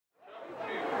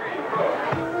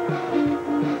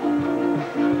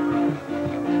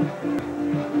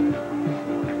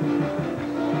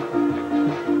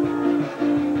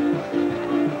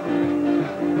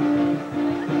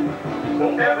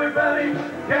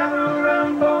gather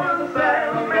around for the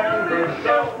Salamanders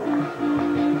show.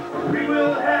 We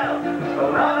will have a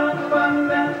lot of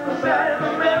fun at the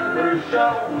Salamanders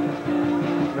show.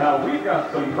 Now we've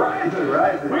got some prizes,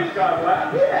 right? We've got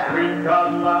laughs. Yeah. We've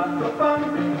got lots of fun.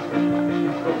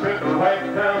 So sit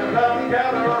right down, come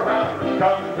gather around,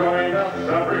 come join us,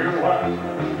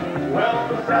 everyone. Well,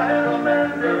 the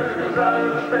Salamanders are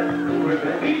the best with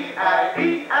the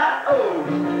E-I-E-I-O.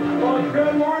 Well,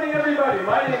 good morning, everybody.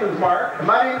 My name is Mark. And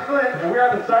my name is Glyn. And we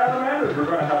are the Salamanders. We're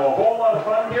going to have a whole lot of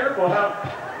fun here. We'll have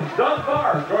Doug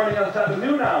Barr joining us at the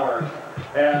noon hour.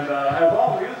 And as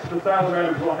always, the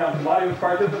Salamanders will have some audience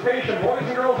participation, boys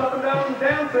and girls up and down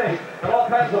dancing, and all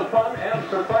kinds of fun and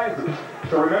surprises.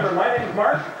 So remember, my name's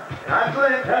Mark. And I'm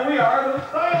Glyn. And we are the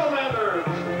Salamanders.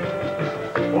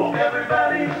 Well,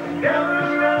 everybody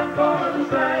gather around for the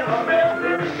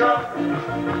Salamanders show.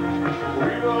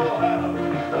 We will have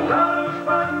a lot of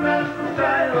fun at the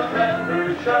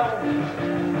Salamanders show.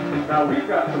 Now we've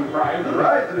got some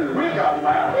prizes. We've got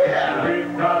laughs. Yeah.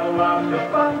 We've got lots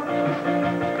of fun.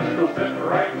 So sit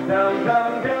right down,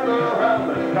 gather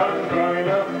around, and come join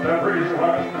us,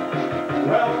 everyone.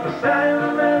 Well, the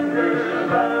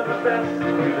Salamanders are the best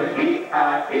with the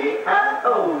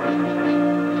E-I-E-I-O.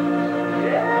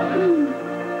 Yeah.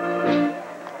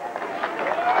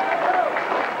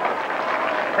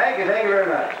 Thank you very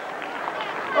much.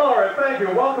 All right, thank you.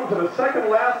 Welcome to the second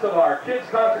last of our kids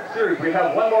concert series. We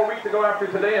have one more week to go after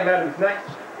today, and that is next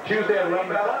Tuesday at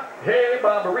 11 o'clock. Hey,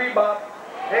 Bobba-Ree-Bop.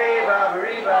 Hey,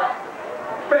 Bobba-Ree-Bop.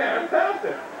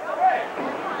 Fantastic. All right.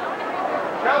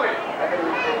 Shall we?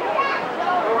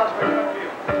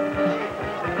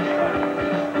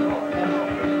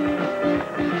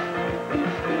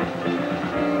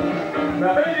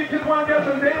 Now, if any of you kids want to get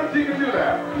some dance, you can do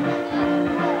that.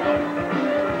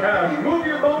 And move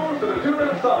your bones to the tune of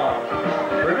the song.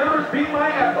 Remember, beat my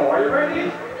echo. Are you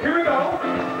ready? Here we go.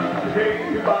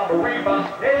 Hey,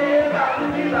 Bobba-Ree-Bop. Hey,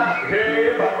 Bobba-Ree-Bop.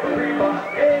 Hey, Bobba-Ree-Bop.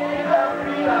 Hey,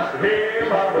 Bobba-Ree-Bop. Hey,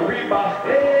 Bobba-Ree-Bop.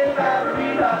 Hey,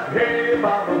 Bobba-Ree-Bop. Hey,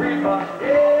 Bobba-Ree-Bop.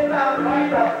 Hey,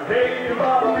 Bobba-Ree-Bop. Hey,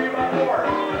 Bobba-Ree-Bop. More.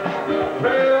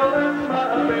 Well, that's my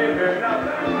baby. Now,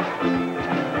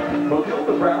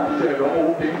 Matilda Brown said,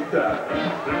 oh, King Tut.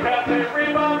 The cat named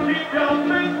Ree-Bop, keep your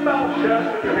big mouth shut.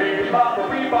 Hey,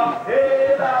 Bobba-Ree-Bop.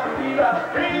 Hey, Bobba-Ree-Bop.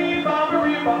 Hey,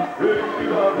 Bobba-Ree-Bop. Hey,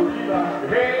 Bobba-Ree-Bop.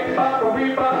 Hey,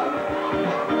 Bobba-Ree-Bop.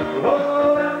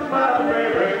 Oh, that's my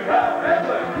baby. Now,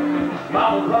 excellent.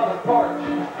 Mama's on the porch.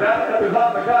 Dad is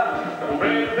on the couch.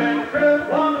 Baby, then Chris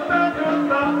on the mountain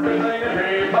top. They're singing,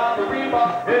 hey,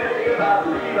 Bobba-Ree-Bop. Hey,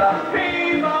 Bobba-Ree-Bop.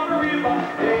 Hey, Bobba-Ree-Bop.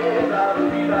 Hey,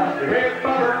 Bobba-Ree-Bop. Hey,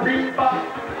 Bobba-Ree-Bop.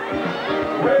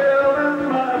 Well, that's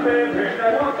my baby. Now,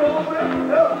 you want to go with it?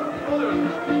 No, we'll do it.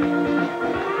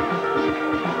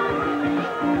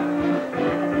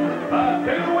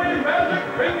 Take away magic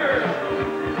fingers.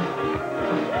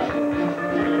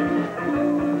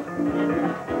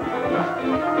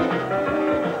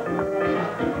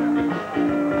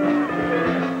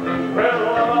 Well,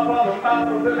 I'm up on the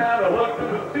mountains and I look to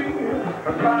the sea.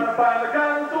 I'm trying to find the guy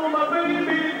who stole my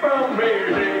baby from me.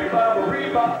 Hey,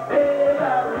 Bobba-Ree-Bop. Hey,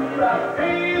 Bobba-Ree-Bop.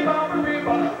 Hey,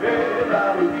 Bobba-Ree-Bop. Hey,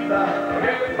 Bobba-Ree-Bop.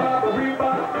 Hey,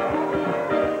 Bobba-Ree-Bop.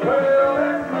 Well,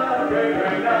 that's my baby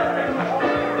now.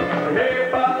 Hey,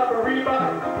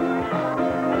 Bobba-Ree-Bop.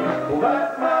 Well,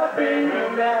 that's my baby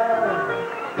now.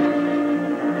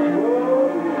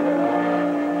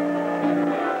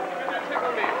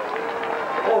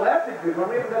 Oh, that's a good one.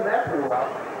 We haven't done that for a while.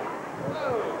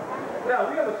 Now,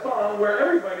 we have a song where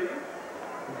everybody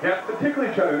gets to tickle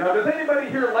each other. Now, does anybody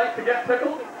here like to get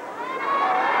tickled?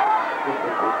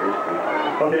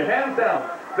 Okay, hands down.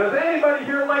 Does anybody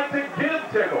here like to give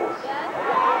tickles?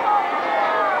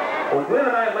 Well, Glyn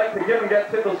and I like to give and get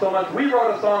tickled so much, we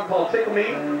wrote a song called Tickle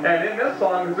Me, and in this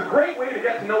song, it's a great way to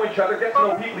get to know each other, get to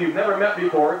know people you've never met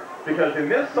before, because in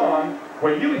this song,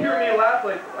 when you hear me laugh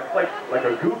like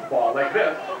a goofball, like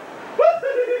this,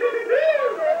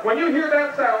 when you hear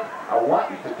that sound, I want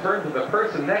you to turn to the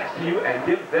person next to you and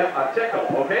give them a tickle,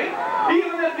 okay?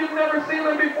 Even if you've never seen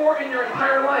them before in your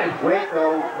entire life. Wait,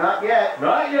 though. Not yet.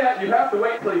 Not yet. You have to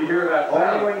wait till you hear that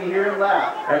sound. Only when you hear him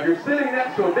laugh. If you're sitting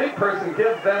next to a big person,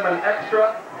 give them an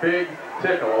extra big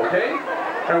tickle, okay?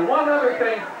 And one other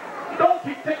thing, don't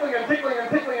keep tickling and tickling and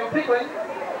tickling and tickling,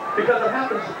 because it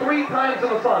happens 3 times in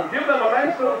the song. Give them a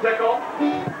nice little tickle,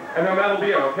 and then that'll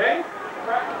be it, okay?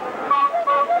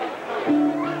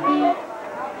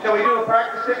 Shall we do a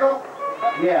practice tickle?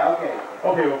 Yeah, okay.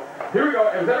 Okay, well, here we go.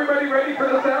 Is everybody ready for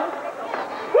the sound?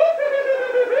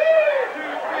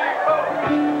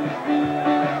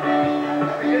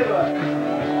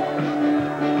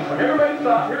 Okay, everybody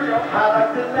stop. Here we go. I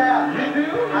like to laugh. You do?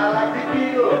 I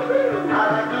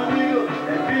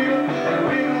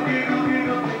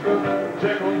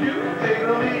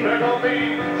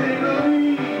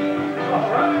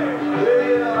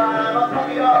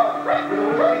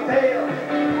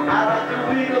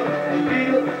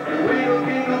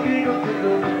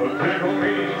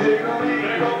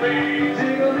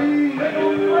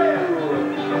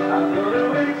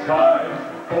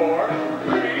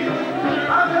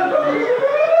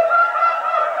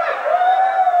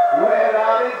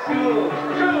school.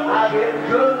 I get in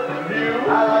trouble.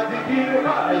 I like to giggle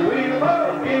and wiggle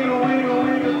and giggle, wiggle,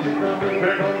 wiggle, tickle me,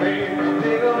 tickle me,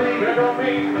 tickle me, tickle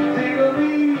me, tickle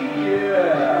me,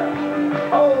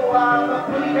 yeah. Oh, I'm a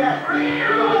pussycat with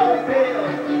a woolly tail.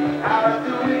 I like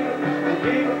to wiggle and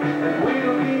giggle and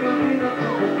wiggle, giggle, giggle,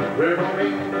 tickle me,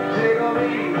 tickle me,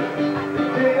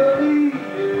 tickle me,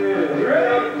 yeah.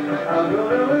 Ready? I'm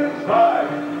gonna win.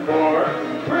 5, 4,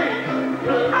 3,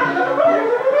 2. I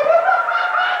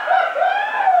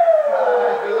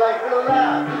like to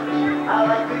laugh, I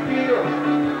like to giggle,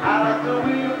 I like to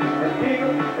wiggle and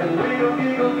giggle and wiggle,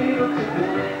 giggle, giggle,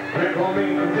 tickle me,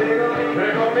 tickle me,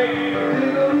 tickle me,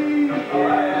 tickle me,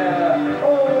 yeah.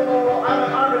 Oh, I'm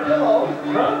an armadillo,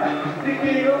 huh? To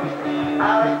giggle, I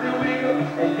like to wiggle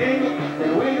and giggle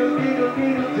and wiggle, giggle,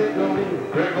 giggle, tickle me,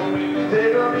 tickle me,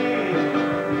 tickle me,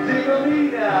 tickle me.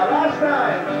 Now, last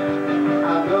time,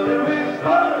 I'm gonna win.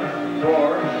 5,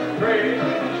 4, 3,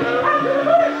 2. I'm gonna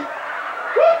win.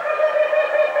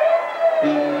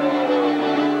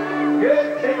 Good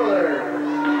ticklers.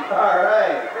 All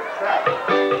right. Good stuff.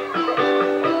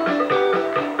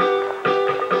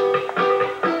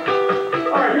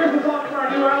 All right, here's the song from our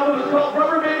new album. It's called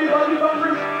Rubber Baby Buggy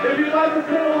Bumpers. If you'd like to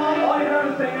sing along, all you have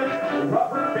to sing is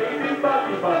Rubber Baby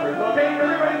Buggy Bumpers. Okay,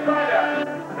 everybody try that.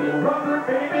 Rubber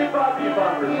Baby Buggy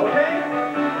Bumpers. Okay?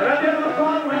 And at the end of the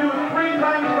song, we do it 3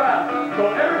 times fast. So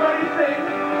everybody sing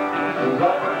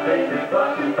Rubber Baby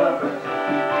Buggy Bumpers.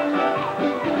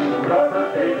 Rubber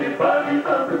Baby Buggy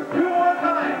Bumpers. 2 more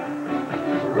times.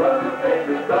 Rubber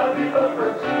Baby Buggy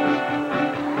Bumpers.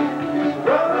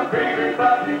 Rubber Baby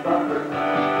Buggy Bumpers.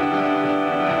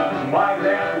 My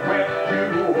dad went to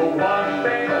a one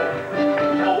sale.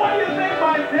 Well, what do you think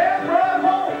my dad brought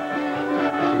home?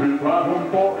 He brought home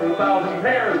 4,000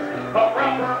 pairs of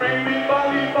Rubber Baby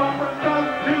Buggy Bumpers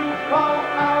just to call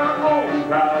our own.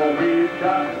 Now we've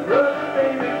got Rubber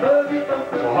Baby Buggy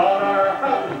Bumpers on our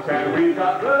house, and we've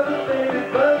got Rubber Baby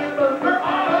Buggy Bumpers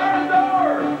on our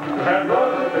door. And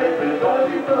Rubber Baby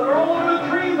Buggy Bumpers are all over the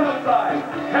trees outside.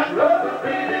 And Rubber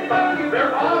Baby Buggy,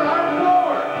 they're on our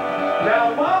floor.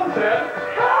 Now Mom said,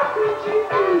 how could you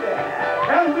do that?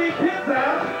 And we kids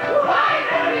asked, why,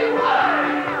 Daddy, why?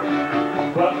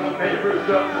 But the neighbors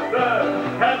just stood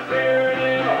and stared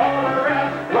in horror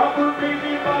at Rubber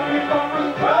Baby Buggy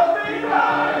Bumpers 12 feet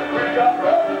high. We got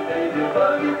Rubber Baby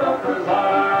Buggy Bumpers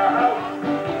on our house,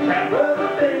 and Rubber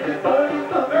Baby Buggy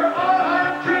Bumpers, they're on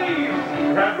our trees.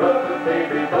 And Rubber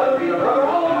Baby Buggy Bumpers are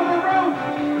all over the roof.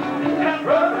 And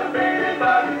Rubber Baby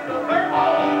Buggy Bumpers, they're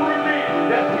all over me.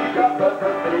 Yes, we got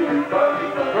Rubber Baby Buggy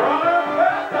Bumpers on our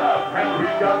bathtub, and we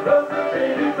got Rubber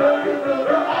Baby Buggy Bumpers,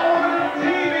 they're all over the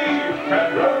TV.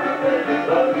 And Rubber Baby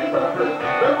Buggy Bumpers,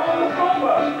 they're on the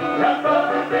sofa. And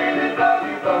Rubber Baby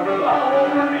Buggy Bumpers all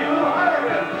over me, little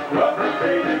Ireland. Rubber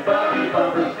Baby Buggy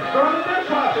Bumpers, they're on the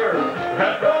dishwasher.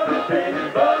 And Rubber Baby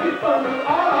Buggy Bumpers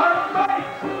on our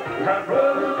bikes. And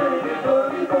Rubber Baby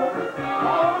Buggy Bumpers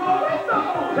all over the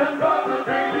windows. And Rubber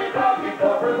Baby Buggy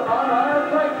Bumpers on our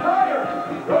flight tire.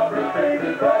 Rubber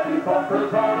Baby Buggy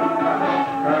Bumpers on our house,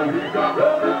 and we've got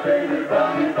Rubber Baby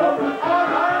Buggy Bumpers on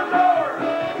our doors.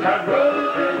 And Rubber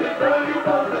Baby Buggy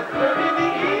Bumpers, they're in the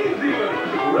easy way.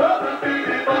 Rubber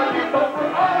Baby Buggy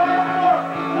Bumpers on our floor.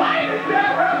 Why does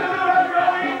Dad have to do that?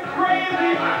 Going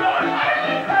crazy. I'm going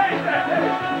utterly crazy.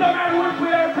 No matter which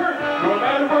way I turn, no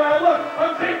matter where I look,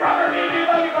 I'm seeing Rubber Baby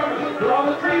Buggy Bumpers. They're on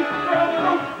the trees, they're on the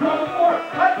roof, they're on the floor.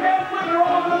 I can't sleep, they're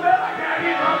all over the bed. I can't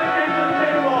eat on the kitchen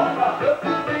table. Rubber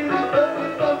Baby Buggy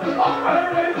Bumpers. Oh,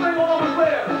 everybody sing along with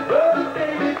Glyn. Rubber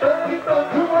Baby Buggy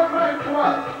Bumpers. 2 more times, come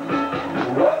on.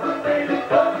 Rubber Baby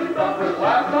Buggy Bumpers.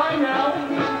 Last time now.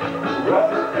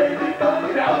 Rubber Baby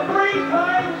Buggy. Now 3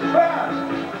 times fast.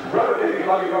 Rubber Baby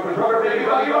Buggy Bumpers. Rubber Baby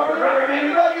Buggy Bumpers. Rubber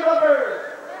Baby Buggy Bumpers.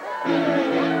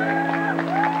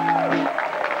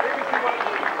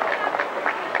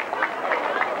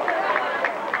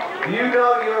 Do you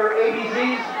know your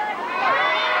ABCs?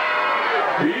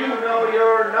 Do you know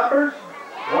your numbers? 1,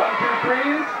 2,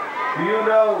 3s? Do you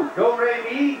know do, re,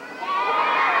 mi?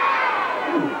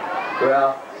 Well,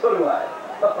 so do I.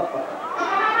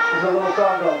 There's a little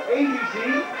song called ABC,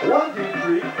 1, 2,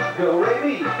 3, do, re,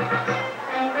 mi.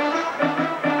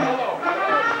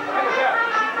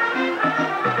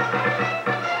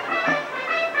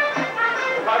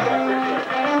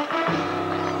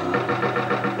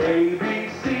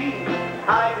 ABC, I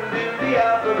can do the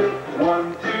alphabet.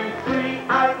 1, 2, 3,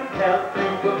 I can count to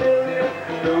 1,000,000.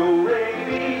 Do, re,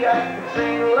 mi, I can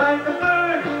sing like a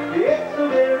bird. It's so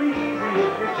very easy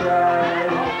if you try.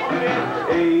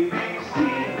 ABC,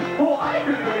 Oh, I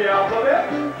can do the alphabet.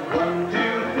 1, 2,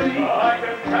 3, I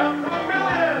can count to 1,000,000.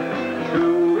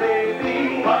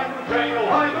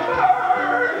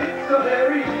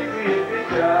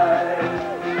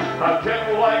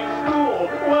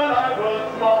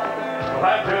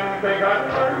 I didn't think I'd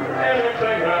learn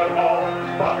anything at all,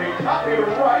 but he taught me to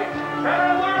write, and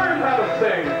I learned how to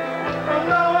sing. And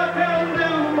now I can do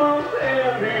most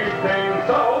anything.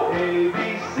 So A, B,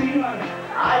 C,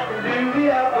 I can do the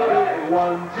alphabet.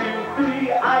 1, 2,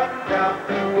 3, I can count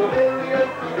to a million.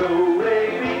 Do, A,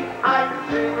 B, I can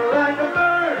sing like a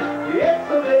bird. It's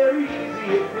so very easy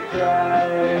if you try.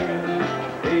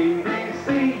 A, B, C,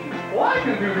 well, I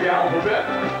can do the alphabet.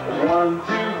 1, 2,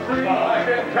 3, I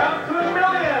can count to a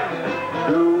million.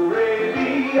 do, A, B,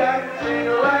 I can sing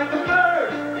like a bird.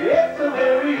 It's so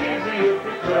very easy if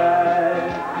you try.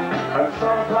 I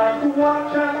sometimes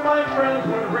watch as my friends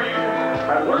would read.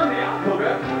 I learned the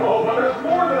alphabet, oh, but there's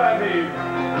more that I need.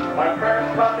 My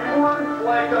parents taught me words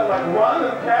like run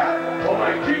and cat. Well,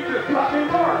 my teachers taught me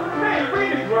more. Hey,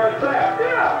 reading's where it's at,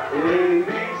 yeah. A,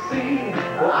 B, C,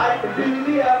 well, I can do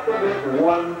the alphabet.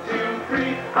 1, 2,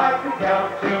 3, I can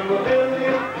count to a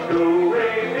million. Do, A,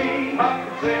 B, I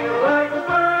can sing like a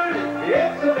bird.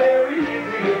 It's so very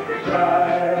easy if you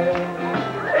try.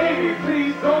 A, B, C,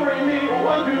 do, re, mi,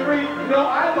 1, 2, 3. No,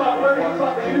 I love learning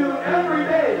something new every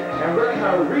day. And learning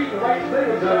how to read and write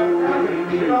things.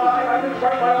 You know, I just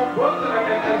write my own books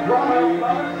and draw my own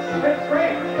comics. It's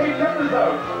great. Hey, check this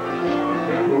out.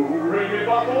 Do, re, mi,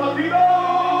 fa, sol, la, si, do.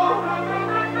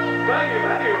 Thank you,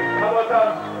 thank you. How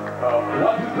about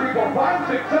 1, 2, 3, 4, 5,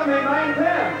 6, 7, 8, 9, 10.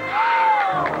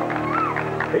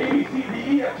 A, B, C, D,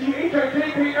 E, F, G, H, I, J,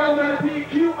 K, L, M, N, P,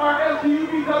 Q, R, S, T, U,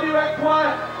 V, W, X, Y.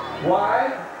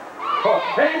 Y. Oh,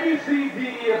 A, B, C, D,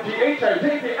 E, F, G, H, I, J,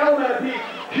 K, L, M, N, P,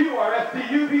 Q, R, S, T,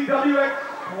 U, V, W, X,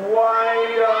 Y,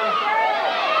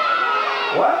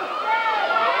 what?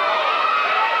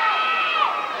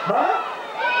 Huh?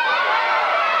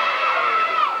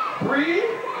 3?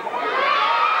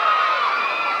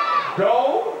 Do?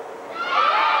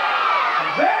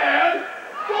 Zed?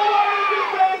 Well, why did you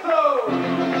say so?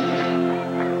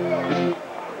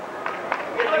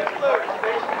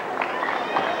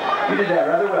 You did that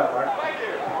rather well, Mark. Thank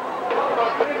you.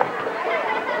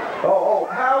 Oh,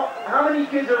 how many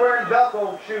kids are wearing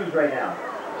Velcro shoes right now?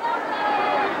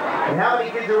 And how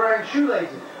many kids are wearing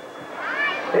shoelaces?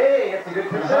 Hey, that's a good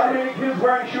How percentage. many kids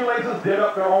wearing shoelaces did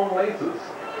up their own laces?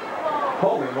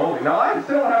 Holy moly. Now, I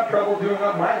still have trouble doing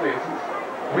up my laces.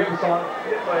 We have a song.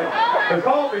 It's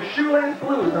called The Shoelace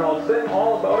Blues, and I'll sing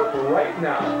all about it right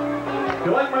now. Do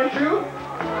you like my shoe?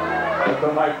 It's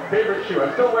my favorite shoe.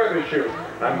 I still wear this shoe.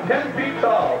 I'm 10 feet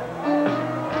tall.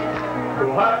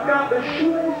 So I've got the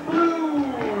shoelace blues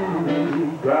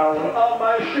down on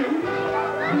my shoes.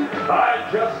 I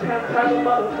just can't tie them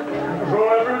up, so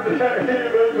every day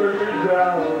they bring me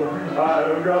down.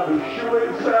 I've got the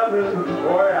shoelace sadness,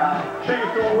 boy, I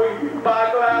chase away my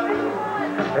glasses.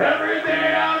 Every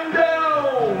day I'm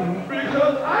down,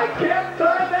 because I can't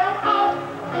tie them up.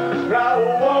 I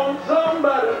want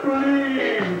somebody,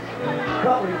 please,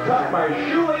 help me tie my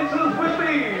shoelaces with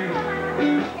these.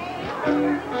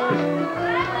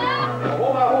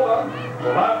 Hold on.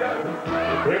 Well, I've got to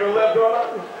take a left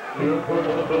one. You put the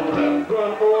left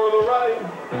one for the right.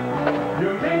 You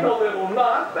make a little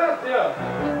knot, that's it.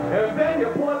 And then you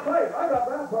pull it tight. I got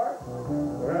that part.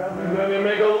 And then you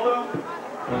make a loop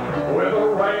with a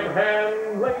right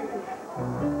hand length.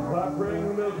 I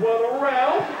bring this one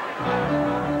around,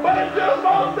 but it just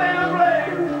won't stay in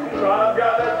place. So I've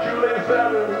got that shoelace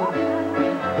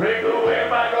 7. Take away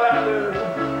my glasses.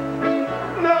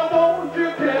 Now won't you,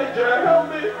 can't you help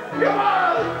me? Come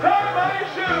on, tie my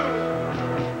shoes.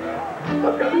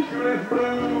 I've got the shoelace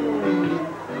blues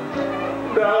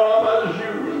down on my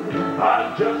shoes.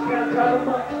 I just can't tie them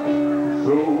up,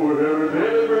 so every day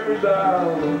they bring me down.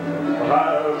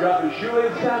 I've got the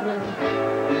shoelace 7.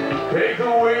 Takes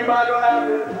away my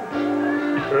glasses.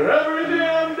 Every day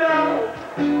I'm down,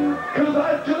 'cause I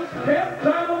just can't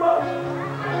tie them up.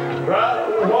 I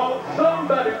want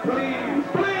somebody, please,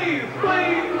 please,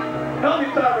 please, help me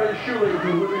tie my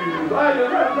shoelaces with these. I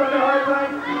just have such a hard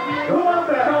time. Who wants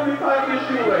to help me tie this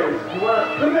shoelace?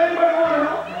 Does anybody want to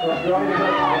help?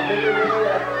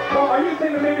 Well, are you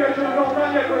saying that maybe I should have gone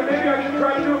not yet, but maybe I should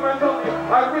try to do it myself?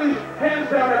 I really, hands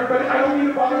down, everybody, I don't need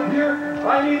a volunteer.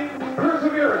 I need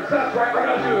perseverance. That's right, I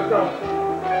gotta do this now.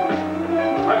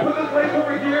 I put this lace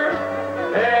over here,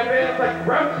 and then it's like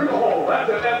right through the hole. That's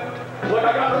it. And look,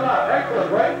 I got the knot.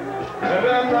 Excellent, right? And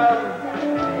then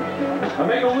I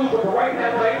make a loop with the right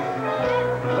hand lace.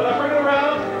 Then I bring it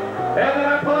around, and then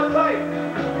I pull it tight.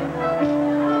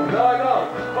 No, I don't.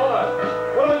 Hold on.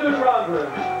 What am I doing wrong, Glyn?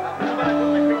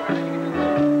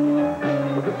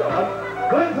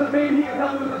 Glyn says maybe he can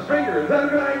help me with the stringer. Is that a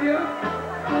good idea?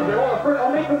 Okay, well, first,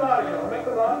 I'll make the knot again. I'll make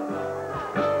the knot.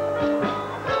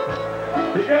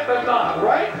 You get the knot,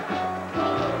 right?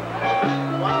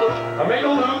 I'm making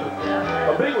a loop.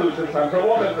 A big loop this time, so I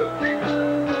won't miss it.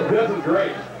 This is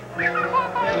great.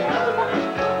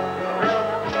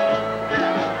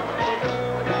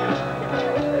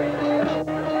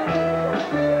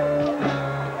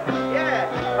 Yeah!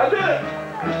 I did it!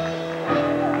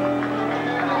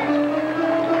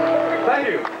 Thank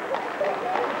you.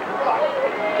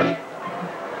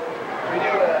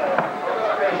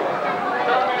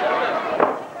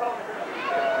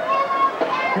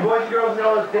 You boys and girls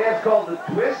know this dance called the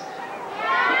twist?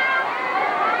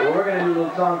 Well, we're going to do a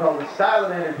little song called the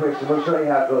STYLAMANDERS twist, and we'll show you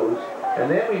how it goes. And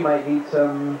then we might need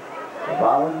some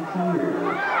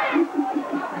volunteers.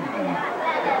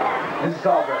 This is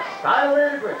called the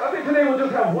STYLAMANDERS twist. I think today we'll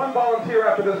just have one volunteer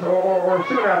after this, or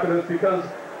soon after this, because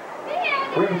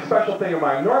we have a special thing in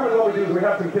mind. Normally what we do is we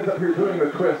have some kids up here doing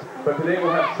the twist, but today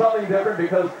we'll have something different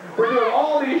because we're doing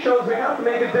all these shows. We have to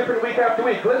make it different week after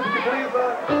week. Glyn, could you please...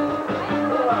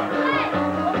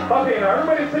 Okay, now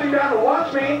everybody's sitting down to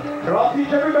watch me, and I'll teach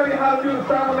everybody how to do the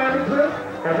STYLAMANDERS twist,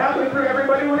 and halfway through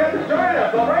everybody will get to join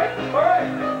us, alright?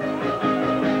 Alright!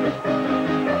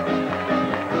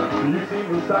 You see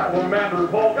the STYLAMANDERS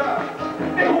polka?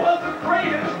 It was the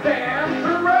greatest dance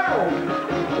around!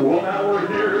 Well, now we're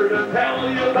here to tell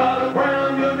you about a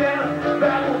brand new dance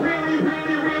that will really,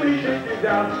 really, really shake you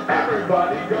down.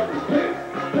 Everybody go twist,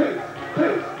 twist,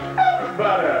 twist.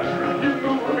 Everybody, you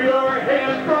move your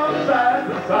head from side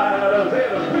to side. I say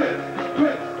the twist,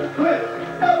 twist, twist.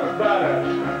 Everybody,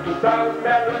 the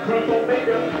STYLAMANDERS twist will make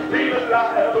us feel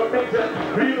alive. It makes us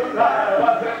feel alive. I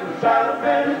said the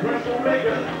STYLAMANDERS twist will make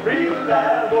us feel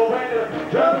alive. Oh, when you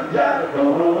jump and jive,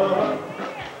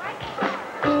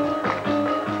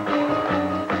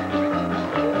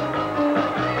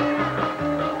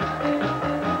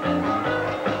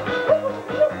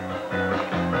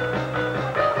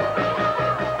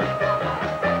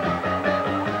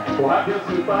 well, I guess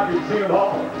if I could sing it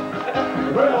all,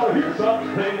 well, here's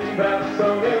something that's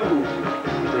so new.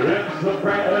 It's a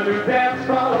brand new dance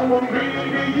from me to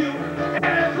you,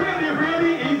 and it's really,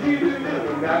 really easy to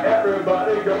do. Now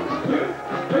everybody goes twist,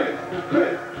 twist,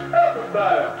 twist.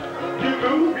 Everybody, you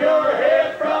move your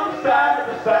head from side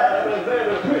to side and say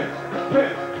the twist,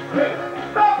 twist, twist.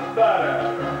 Everybody,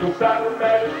 the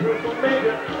STYLAMANDERS twist will make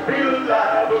you feel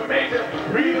alive. It makes you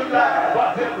feel alive. I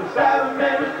said the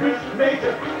STYLAMANDERS twist makes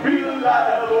you feel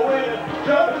alive. When you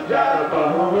jump and jive.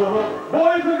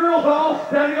 Boys and girls all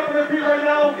standing up on their feet right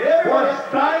now for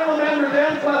STYLAMANDERS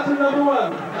dance lesson number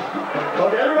 1.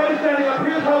 Okay, everybody standing up.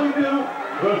 Here's how we do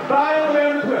the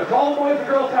STYLAMANDERS twist. All the boys and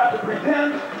girls have to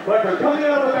pretend like they're coming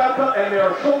out of the bathtub and they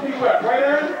are soaking wet. Right,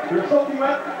 Aaron? You're soaking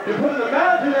wet. You put an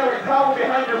imaginary towel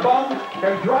behind your bum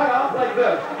and dry off like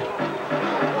this.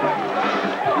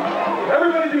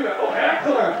 Everybody do that. Oh,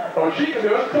 excellent. Oh, she can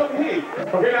do it. So can he.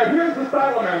 Okay, now here's the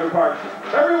STYLAMANDERS part.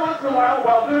 Every once in a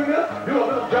while doing this, do a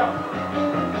little jump.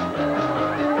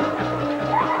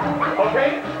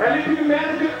 Okay? And if you can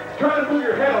manage it, try to move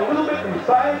your head a little bit from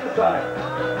side to side.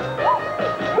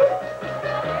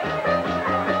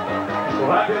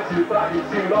 Well, I guess you thought you'd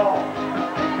seen it all.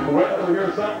 Well,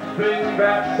 here's something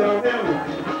that's so new.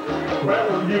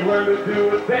 Well, you learned to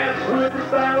do a dance with the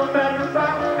STYLAMANDERS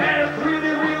style, and it's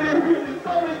really, really, really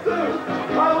funny too.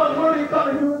 I love learning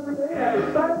something new every day, and the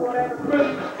STYLAMANDERS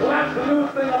twist, well, that's the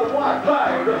newest thing on the block.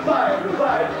 Side to side to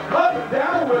side, up and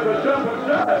down with a jump and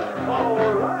jive. All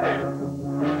right.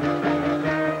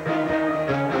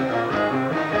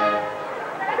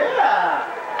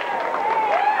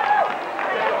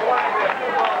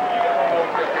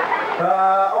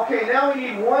 Okay, now we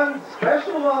need one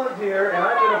special volunteer, and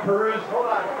I'm going to peruse. Hold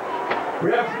on.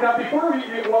 We have now before we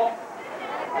well,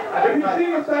 if you've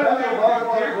seen the STYLAMANDERS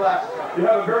volunteer class, you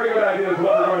have a very good idea of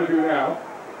what we're going to do now.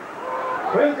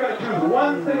 Glyn's going to choose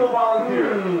one single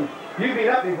volunteer. You've been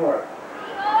up before.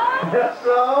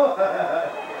 So,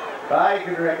 I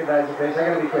can recognize the face. I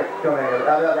got to be quick. Come on.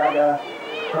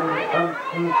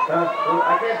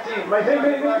 I can't see. My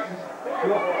glasses.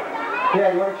 Yeah,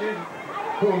 you want to choose?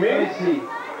 Who, me? Let me see.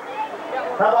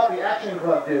 How about the Action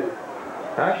Club dude?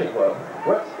 Action Club.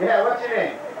 What's your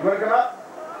name? You want to come up?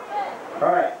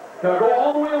 All right. Now go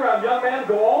all the way around, young man.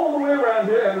 Go all the way around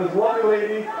here, and this lovely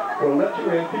lady will let you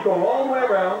in. Keep going all the way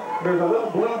around. There's a little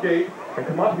blue gate, and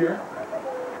come up here.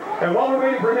 And while we're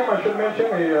waiting for him, I should mention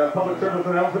a public service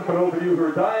announcement for those of you who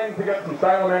are dying to get some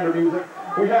STYLAMANDERS music.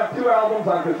 We have 2 albums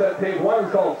on cassette tape. One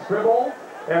is called Scribble,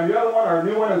 and the other one, our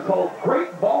new one, is called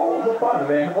Great Balls of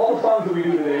Fun. And all the songs that we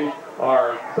do today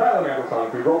are STYLAMANDERS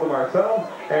songs. We wrote them ourselves,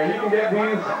 and you can get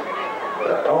these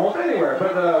almost anywhere.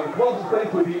 But the closest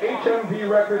place would be HMV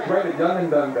Records right at Young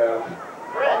and Dundas.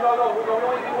 No, we're going to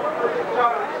only do one person.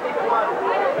 Just keep it one.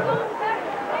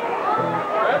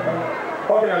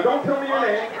 Okay, now don't tell me your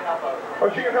name. Oh,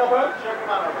 she can help out?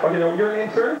 Okay, now your name,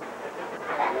 sir?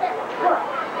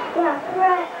 Yeah,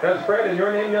 Fred. That's Fred, and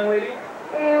your name, young lady?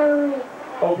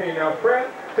 Okay, now Fred,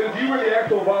 since you were the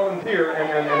actual volunteer,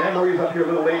 and Anne-Marie's up here a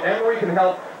little late, Anne-Marie can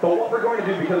help, but what we're going to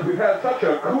do, because we've had such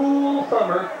a cool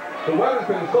summer, the weather's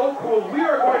been so cool, we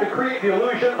are going to create the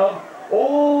illusion of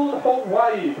old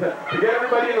Hawaii to get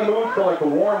everybody in the mood for like the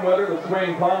warm weather, the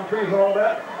swaying palm trees and all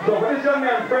that. So for this young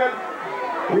man, Fred,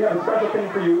 we have a special thing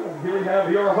for you. Here we have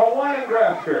your Hawaiian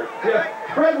grass skirt. Yes,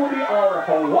 Fred will be our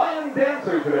Hawaiian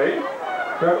dancer today.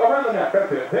 Now, around the neck,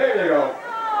 that's it. There you go.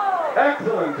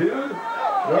 Excellent, dude.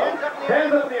 No?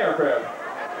 Hands up in the air, Fred.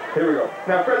 Here we go.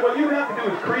 Now, Fred, what you have to do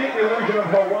is create the illusion of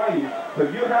Hawaii. So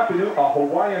you have to do a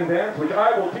Hawaiian dance, which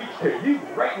I will teach to you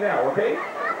right now, okay?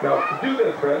 Now, do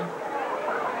this, Fred.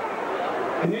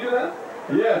 Can you do that?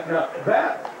 Yes. Now,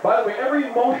 that, by the way, every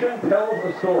motion tells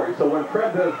a story. So when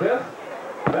Fred does this,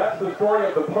 that's the story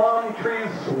of the palm trees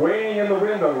swaying in the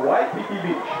wind on Waikiki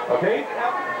Beach, okay?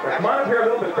 Now, come on up here a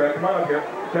little bit, Fred. Come on up here.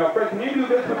 Now, Fred, can you do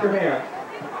this with your hands?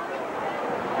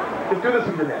 Just do this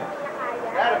with your hands.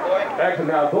 Got it, boy. Excellent.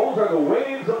 Now, those are the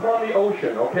waves upon the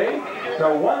ocean, okay?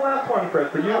 Now, one last one, Fred,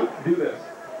 for you. Do this.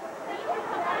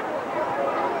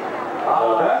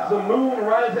 That's the moon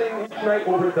rising each night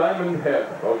over Diamond Head,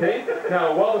 okay?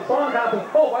 Now, while the song happens,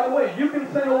 oh, by the way, you can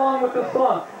sing along with this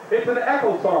song. It's an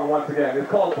echo song, once again. It's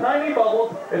called Tiny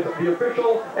Bubbles. It's the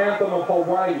official anthem of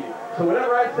Hawaii. So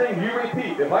whenever I sing, you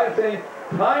repeat. If I sing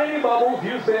Tiny Bubbles,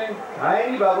 you sing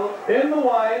Tiny bubbles. In the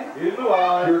Wine. In the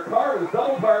wine. Your car is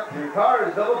double parked. Your car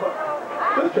is double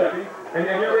parked. Just checking. And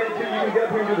you're ready to, you can get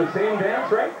up here and do the same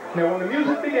dance, right? Now, when the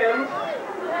music begins,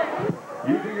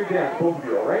 you do your dance, both of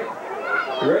you, all right?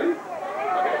 You ready?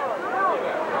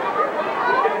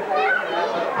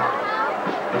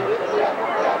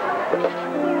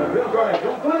 Bill's going in.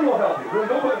 Glyn will help you. Glyn,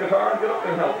 go put the guitar and get up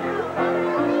and help you.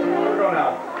 Here we go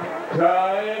now.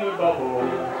 Tiny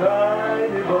bubbles,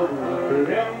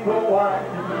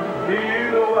 in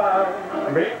the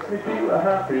wine, makes me feel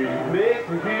happy, makes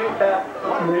me feel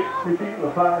fine, makes me feel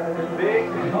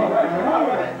all right, come on.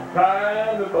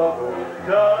 Tiny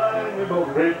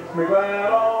bubbles, makes me glad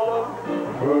all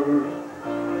over.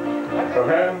 So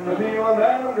have the feeling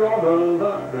that I'm gonna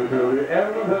love you till the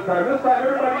end of the time. This time,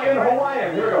 everybody in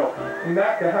Hawaiian. Here we go.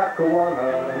 Naka-haka-wana,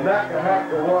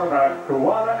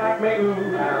 naka-haka-wana, acme ooh,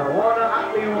 wanna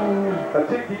acme ooh. A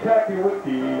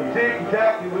ticky-tacky-wicky,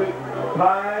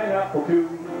 pineapple too,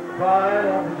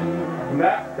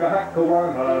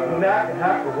 Naka-haka-wana,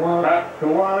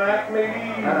 naka-haka-wana, acme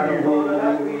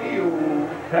ooh.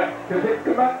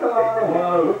 Haka-hika-maka-wana,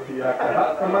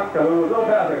 oopsie-haka-haka-maka-hoo. Little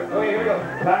faster. Okay, here we go.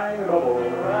 Tiny bubble, in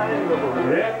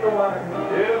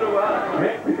the wine,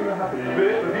 makes me feel happy,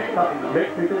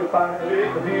 makes me feel fine,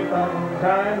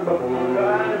 tiny bubble,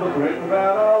 written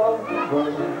about all over.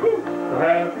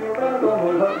 And feel that I'm going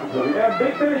to love you. Yeah,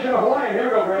 big finish in Hawaiian. Here we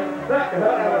go, Brent.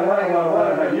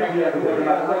 You get to take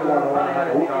about the one.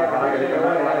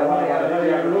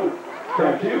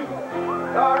 Thank you.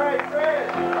 All right, Fred.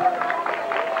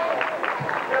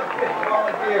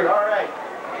 Volunteer. All right.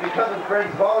 Because of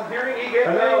Fred's volunteering, he gets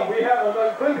and now we have,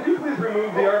 Glyn, could you please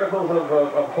remove the articles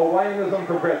of Hawaiianism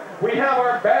from Fred? We have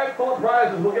our bag full of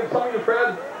prizes. We'll give something to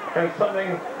Fred and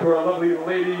something to our lovely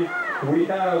lady. We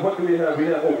have, what do we have? We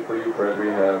have, oh, for you, Fred, we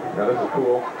have, now this is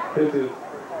cool. This is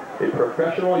a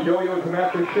professional yo-yo to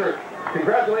match your shirt.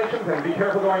 Congratulations, and be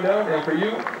careful going down. And for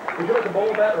you, would you like a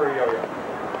bowl bat or a yo-yo?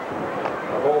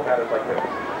 A bowl bat is like this.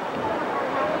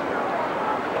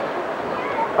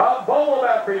 A bolo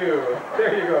bat for you.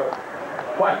 There you go.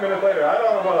 5 minutes later. I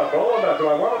don't know about a bolo bat. Do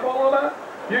I want a bolo bat?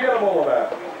 You get a bolo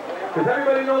bat. Does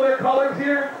everybody know their colors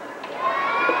here?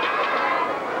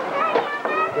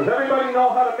 Does everybody know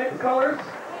how to mix colors?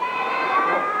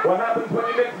 What happens when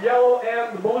you mix yellow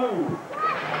and blue?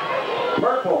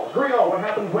 Purple. Green. Oh, what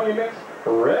happens when you mix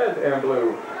red and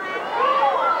blue?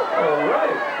 All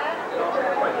right.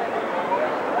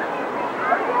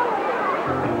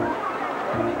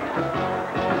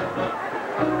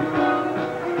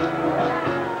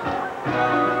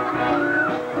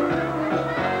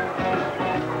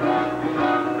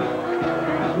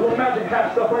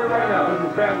 Stuff for you right now. This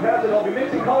is fantastic. I'll be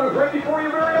mixing colors right before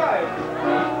your very eyes.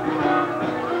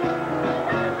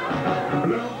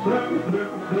 Blue, blue, blue,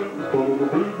 blue, blue,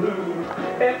 blue, blue.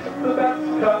 It's the best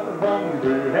color from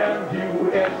blue and you.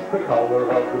 It's the color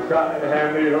of the sky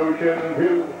and the ocean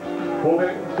too. Well,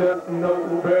 there's just no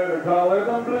better color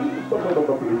than blue.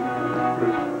 Blue, blue.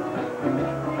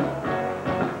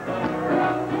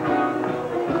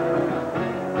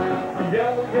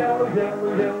 Yellow, yellow, yellow,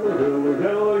 yellow, yellow,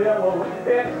 yellow, yellow.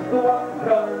 It's the one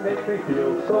color makes makes me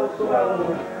feel so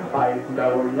swell. I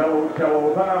smell yellow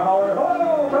cellos and I holler,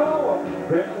 ho, ho.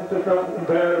 This is a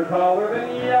better color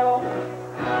than yellow.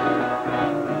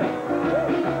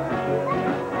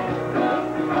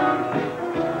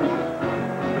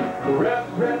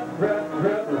 Red, red, red,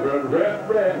 red, red, red,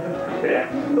 red.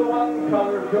 It's the one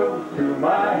color goes to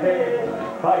my head.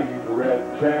 I eat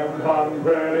red jam on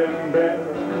bread in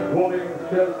bed. Well,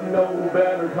 there's just no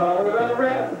better color than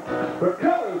red. The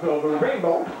colors of the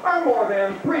rainbow are more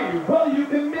than three. Well, you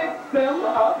can mix them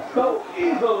up so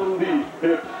easily.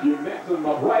 If you mix them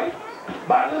up right,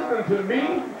 by listening to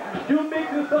me, you'll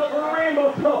mix yourself a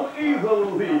rainbow so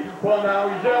easily. Well, now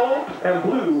yellow and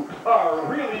blue are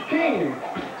really keen.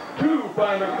 Two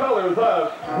finer colors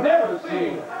I've never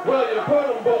seen. Well, you put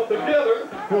them both together,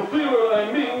 you'll see what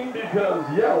I mean,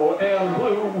 because yellow and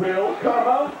blue will come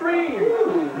out green.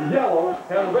 Yellow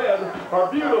and red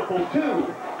are beautiful too.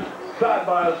 Side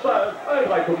by side, I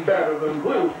like them better than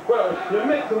blue. Well, you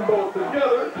mix them both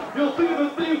together, you'll see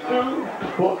that these two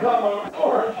will come out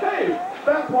orange shade.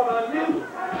 That's what I knew.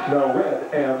 Now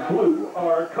red and blue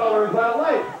are colors I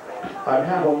like. I'd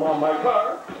have them on my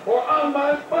car or on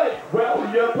my bike. Well,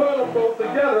 you put them both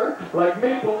together like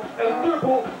maple and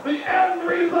purple. The end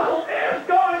result is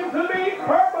going to be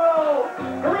purple.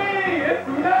 Hooray! It's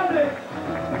magic!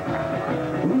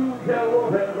 Blue, yellow,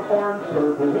 red, orange,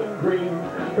 purple, and green.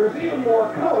 There's even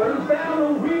more colors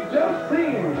than we just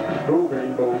seen. The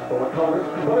rainbow full of colors,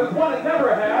 but there's one it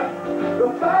never had.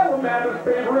 The Salamander's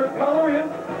favorite color is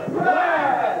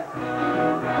black.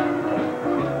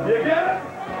 You get it?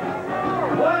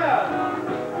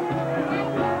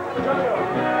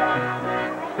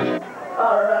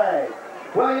 Alright.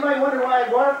 Well, you might wonder why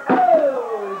Mark,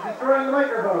 is destroying the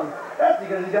microphone. That's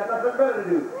because he's got nothing better to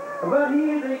do. But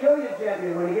he is a yo-yo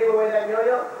champion when he gave away that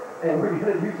yo-yo. And we're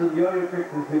going to do some yo-yo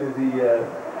tricks as soon as he,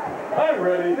 I'm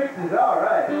ready. fixes.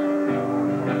 Alright.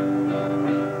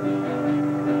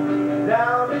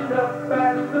 Down and up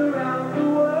and around the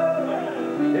world,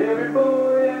 every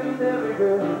boy and every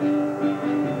girl,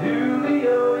 do the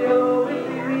yo-yo and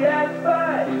see the ass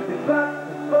by. It's lots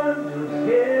of fun, just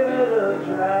give it a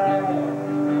try.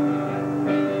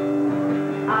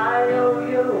 I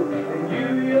yo-yo and you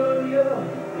yo-yo,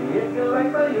 if you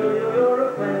like my yo-yo, you're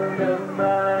a friend of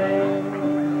mine.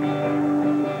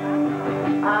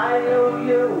 I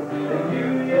yo-yo and you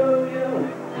yo-yo,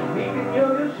 he can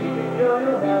yo-yo, she can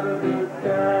yo-yo, have a good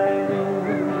time.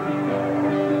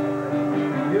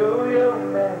 Yo-yo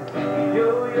man,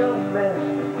 yo-yo man,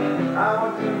 I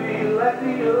want to be like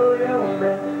the yo-yo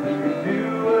man. You can do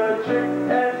a trick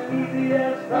as easy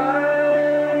as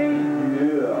pie.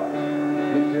 Yeah.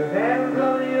 Get your hands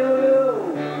on the yo-yo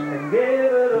and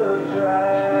give it a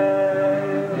try.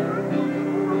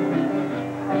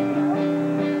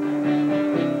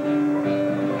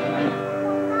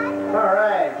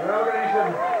 Alright, so now we're going to do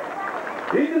some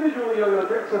individual yo-yo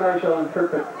tricks, and I shall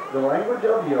interpret the language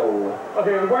of yo.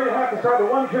 Okay, we're going to have to start with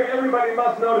one trick everybody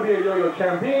must know to be a yo-yo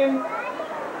champion.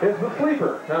 Is the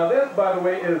sleeper. Now this, by the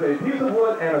way, is a piece of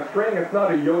wood and a string. It's not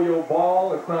a yo-yo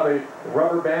ball. It's not a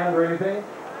rubber band or anything.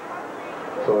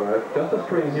 So that's just a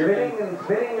string here. Spinning and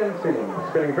spinning and spinning.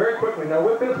 Spinning very quickly. Now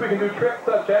with this we can do tricks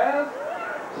such as...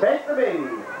 Spank the baby.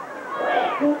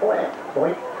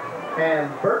 Boink.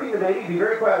 And burping the baby. Be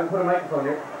very quiet. We'll put a microphone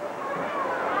here.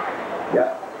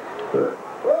 Yeah. Good.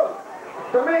 Whoa.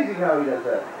 It's amazing how he does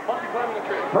that. Monkey climbing a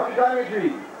tree. Monkey climbing a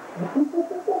tree.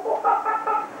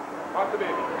 Rock the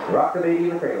baby. Rock the baby in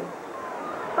the cradle.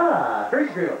 Ah,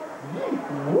 crazy cradle.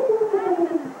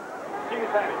 Teeny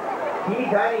tiny. Teeny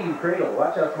tiny cradle.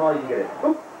 Watch how small you can get it.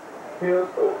 Oop. Here.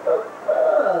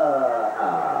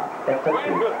 That's so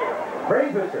cute.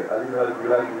 Brain twister.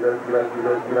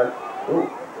 Ooh.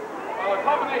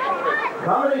 Combination trick.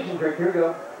 Combination trick. Here we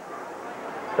go.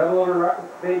 Double over, rock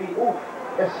the baby. Ooh.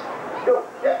 Yes. Let's go.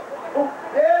 Yeah. Ooh.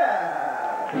 Yeah.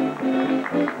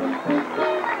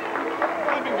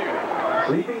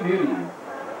 Sleeping Beauty.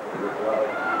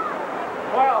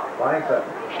 Wow. Flying stuff.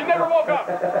 She never woke up.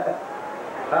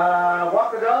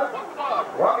 Walk the dog.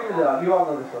 Walking the dog. You all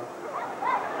know this one.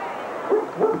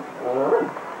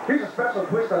 Here's a special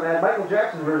twist on that Michael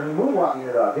Jackson version, moonwalking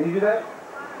the dog. Can you do that?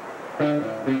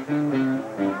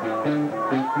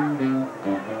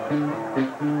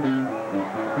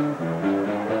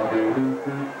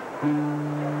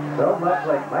 So much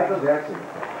like Michael Jackson.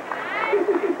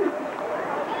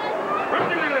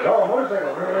 Oh,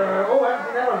 motorcycle. Oh, I haven't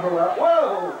seen that one for a while.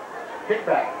 Whoa! Kick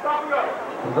back. Stop and go.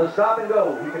 The stop and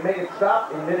go. You can make it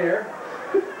stop in midair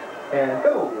and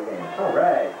go again. All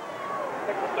right.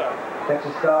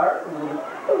 Texas Star.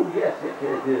 Oh, yes, yes,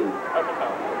 yes, do. Eiffel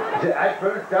Tower. The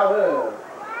Eiffel Tower.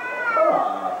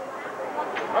 Ah.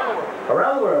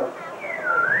 Around the world.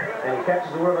 And he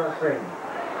catches the world on a string.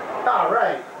 All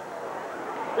right.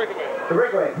 Breakaway. The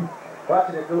breakaway.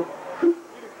 Watching it go.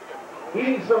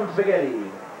 Eating some spaghetti.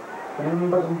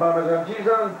 Put some Parmesan cheese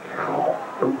on.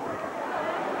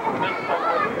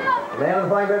 Man on the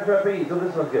flying back trapeze. So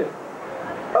this one's good.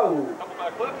 Oh.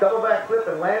 Double back flip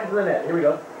and lands in the net. Here we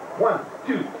go. 1,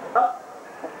 2, up.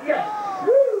 Yes.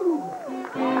 Woo.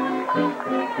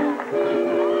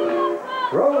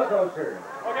 Roller coaster.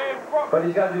 Okay. But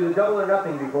he's got to do the double or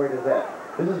nothing before he does that.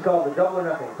 This is called the double or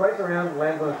nothing. Twice around and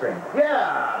lands on a string.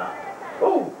 Yeah.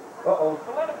 Oh. Uh-oh.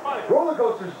 So let it funny. Roller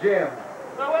coaster's jammed.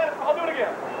 So I'll do it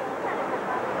again.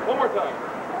 One more time.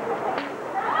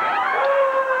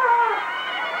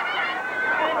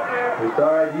 It's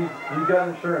all right. He's got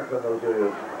insurance on those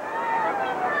yo-yos.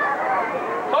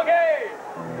 Okay.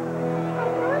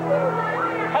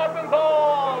 Happens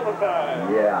all the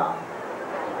time. Yeah.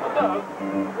 It does.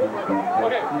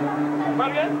 Okay. Try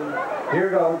it again. Here we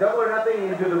go. Double or nothing,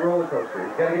 you do the roller coaster.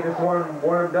 You gotta get this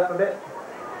warmed up a bit.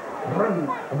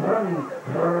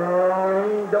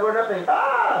 Double or nothing.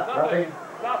 Ah! Nothing.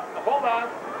 Stop. Hold on.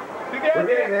 We're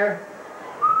getting there.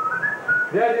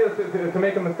 The idea is to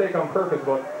make a mistake on purpose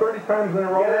about 30 times in a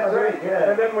row. Yeah, that's right, yeah.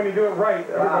 And then when you do it right,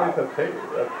 everybody says, hey,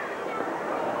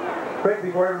 Quick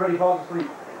before everybody falls asleep.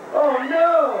 Oh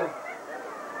no!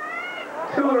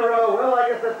 2 in a row. Well, I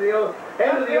guess that's the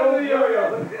end of the old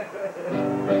yo-yo.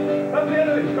 That's the end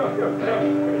of the yo-yo.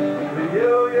 The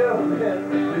yo-yo man,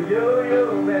 the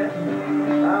yo-yo man.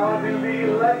 I want to be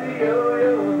like the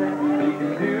yo-yo man. He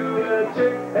can do a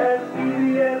trick as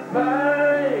easy as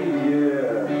pie.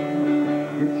 Yeah.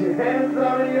 Get your hands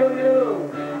on a yo-yo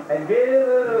and give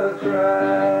it a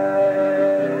try.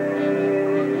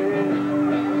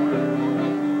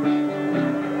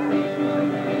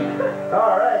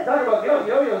 All right, talk about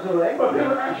yo-yos, Elaine. But they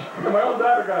were actually, my own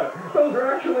daughter got it. Those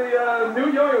are actually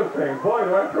new yo-yo things. Boy,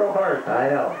 do I throw hard. I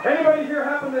know. Anybody here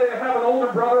happen to have an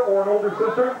older brother or an older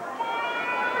sister?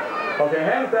 Okay,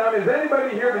 hands down. Is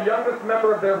anybody here the youngest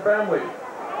member of their family?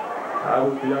 I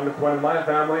was the youngest one in my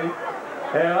family.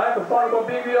 And I have a song about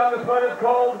being the youngest one. It's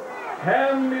called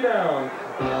Hand Me Downs.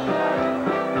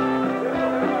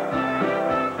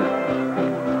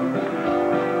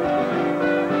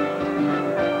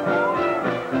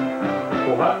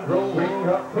 Well, I'm growing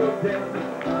up again.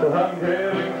 Well, I'm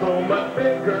getting so much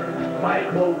bigger. My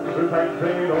clothes are tight,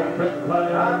 they don't fit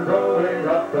tight. I'm growing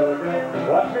up again.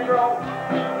 Watch me grow.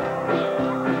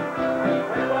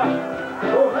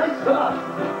 Oh, nice stuff.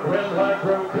 When I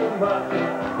grow too much,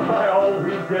 I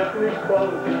always get new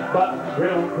clothes, but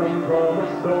they'll come from a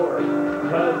store,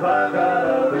 'cause I've got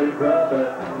a big brother.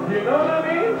 You know what I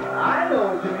mean? I know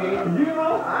what you mean. You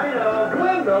know? I know.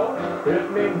 Glyn knows.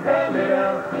 It means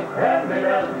hand-me-down,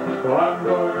 hand-me-down. So I'm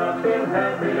going up in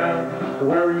hand-me-down,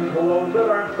 wearing clothes that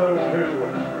aren't so new.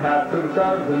 Hats and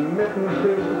scarves and mittens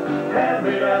too.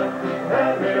 Hand-me-down,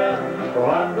 hand-me-down. So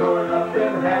I'm going up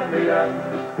in hand-me-down.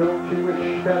 Don't you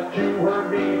wish that you were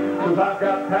me? 'Cause I've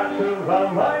got patches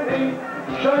on my knee.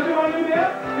 Shall I do my new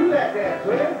dance? Do that dance,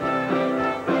 will you?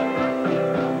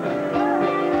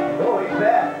 Oh, he's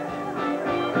bad.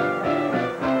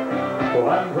 Well,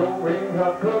 I'm growing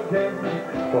up again.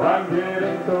 Well, I'm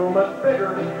getting so much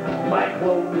bigger. My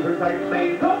clothes are tight,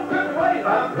 they don't fit right.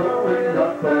 I'm growing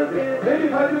up again. Maybe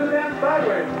if I do the dance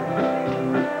sideways.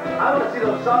 I want to see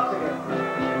those socks again.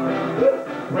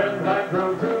 When I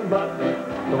grow too much,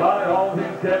 well, I always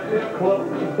get new clothes,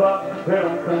 but they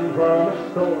don't come from a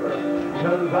store,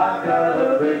 'cause I've got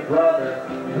a big brother.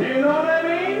 You know what I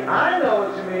mean? I know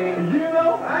what you mean. You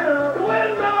know? I know. Glyn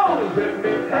knows. It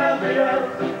means hand-me-down,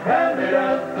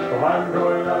 hand-me-down. Well, I'm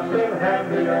growing up in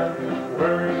hand-me-down,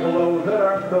 wearing clothes that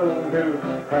aren't so new.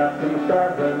 Hats and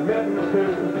scarves and mittens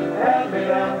too.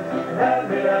 Hand-me-down,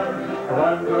 hand-me-down. Well,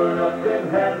 I'm growing up in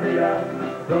hand-me-down.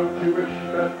 Don't you wish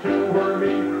that you were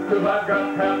me? 'Cause I've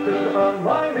got patches on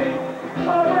my knee.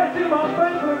 All right, Jim, I'll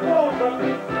thank for the clothes, but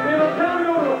can we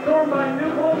go to a store and buy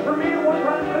new clothes for me one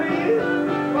time, please?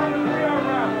 Find a 3-hour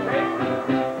round, okay?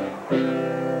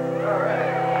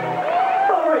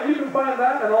 All right, you can find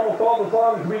that and almost all the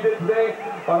songs we did today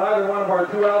on either one of our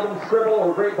 2 albums, Scribble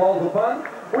or Great Balls of Fun.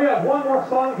 We have one more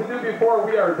song to do before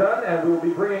we are done, and we will be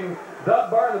bringing Doug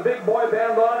Barr and the Big Boy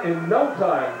Band on in no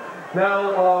time.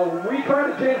 Now, we try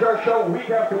to change our show week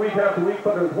after week after week,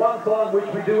 but there's one song which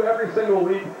we do every single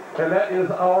week, and that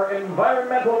is our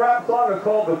environmental rap song. It's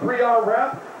called the 3-Hour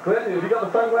Rap. Glyn, have you got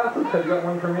the sunglasses? Have you got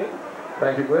one for me?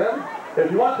 Thank you, Glyn.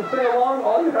 If you want to sing along,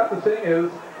 all you have to sing is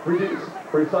reduce,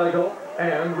 recycle,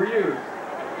 and reuse.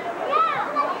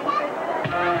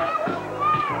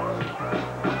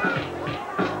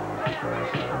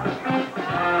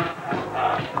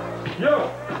 Yo,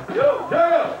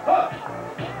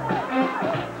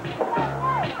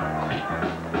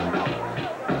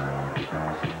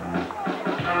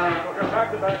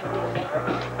 Well,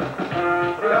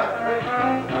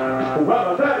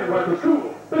 my daddy went to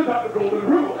school, they taught the golden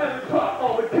rule, and it taught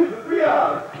all the kids in 3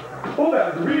 hours. Well,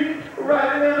 that's reading,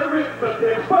 writing, and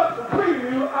arithmetic, but the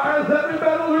 3 new R's that we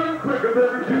better learn quicker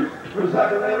than reduce,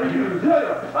 recycle and reuse.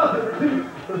 Yeah, I'll say reduce,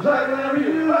 recycle and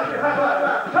reuse. Like your high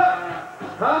five.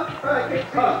 Huh? All right, can't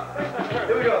see.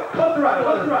 Here we go. What's the rhyme?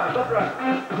 What's the rhyme? What's the rhyme?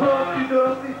 Humpty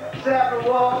Dumpty sat on the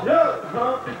wall. Yo!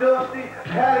 Humpty Dumpty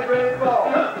had a great fall.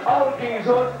 All the king's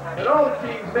horses and all the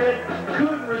king's men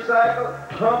couldn't recycle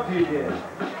Humpty again.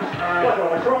 What, do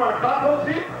I throw him on a compost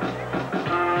heap?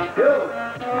 Yo!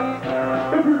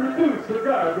 If we reduce the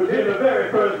garbage in the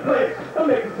very first place, it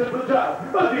makes a simple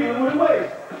job of dealing with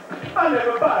waste. I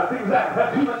never buy things that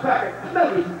have too much packing.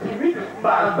 Never listen to me to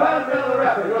buy environmental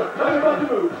wrapping. I'm about to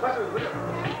move.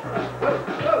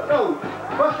 No,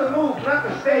 bust the move, not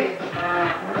the stage.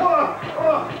 Whoa,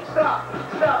 oh,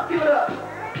 stop, give it up.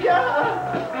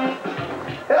 Yeah.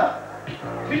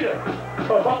 Help. Peter.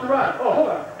 Oh, bump the rhyme. Oh, hold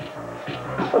on.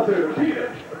 I'll tell you,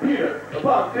 Peter, a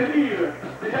pumpkin eater.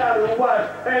 He had a wife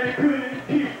and he couldn't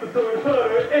keep the so he put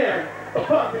her in a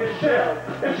pumpkin shell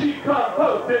and she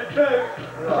composted dirt.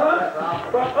 Huh?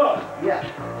 But Yeah.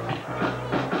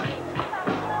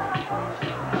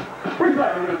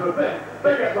 recycling is the thing.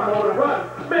 They got some more to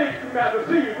run. Make you mad to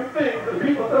see the things that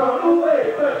people throw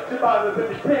away. But you buy the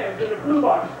 50 cans in the blue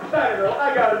box. I know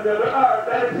I got another art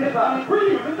that is hip hop.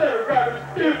 Reuse and never garbage.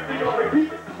 If you're gonna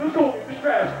keep it, just go with the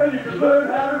trash. And you can learn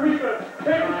how to read it.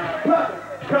 Paper,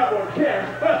 plastic, cardboard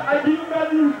cans. But I keep them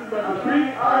out using them. The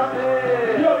 3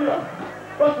 R's. Yo.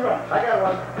 Bust it up. I got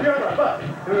one. You got one. Bust.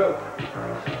 Here we go.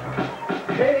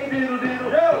 Hey diddle diddle,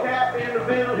 Yo. cat in the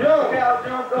middle, Yo. cow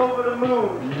jumped over the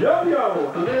moon.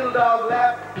 Yo. The little dog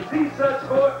laughed to see such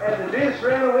sport, and the dish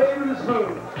ran away with the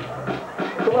spoon.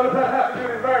 So what does that have to do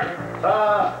with the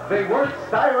environment? They weren't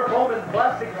styrofoam and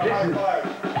plastic dishes.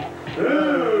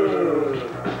 Ooh.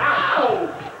 Ow!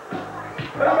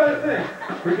 Everybody sing.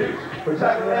 Reduce,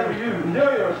 Recycle and reuse. Yo,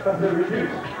 I said reduce,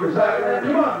 recycle and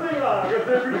reuse. Come on, sing along. I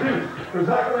said reduce,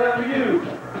 recycle and reuse.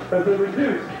 I said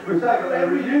reduce, recycle and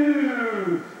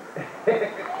reuse. Okay.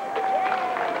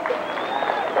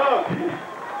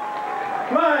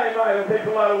 My, it takes a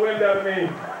lot of wind out of me.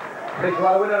 Takes a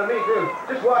lot of wind out of me, too.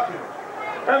 Just watching.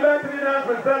 And back to the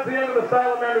announcements. That's the end of the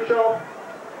Salamander show.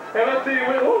 And let's see.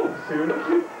 Let's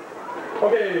see.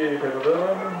 Okay,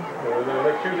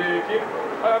 next Tuesday, keep.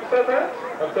 I've said that.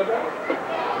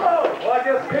 Oh, well, I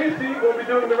guess Casey will be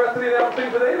doing the rest of the announcing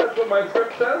today. That's what my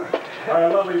script says. Our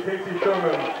lovely Casey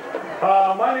Showman.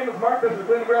 My name is Mark. This is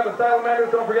Glyn the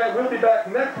Stylamanders. Don't forget, we'll be back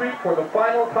next week for the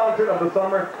final concert of the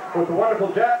summer with the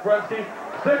wonderful Jack Brunski.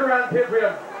 Stick around, kids. We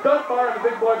have Dunbar and the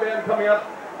Big Boy Band coming up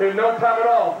in no time at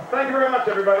all. Thank you very much,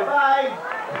 everybody. Bye.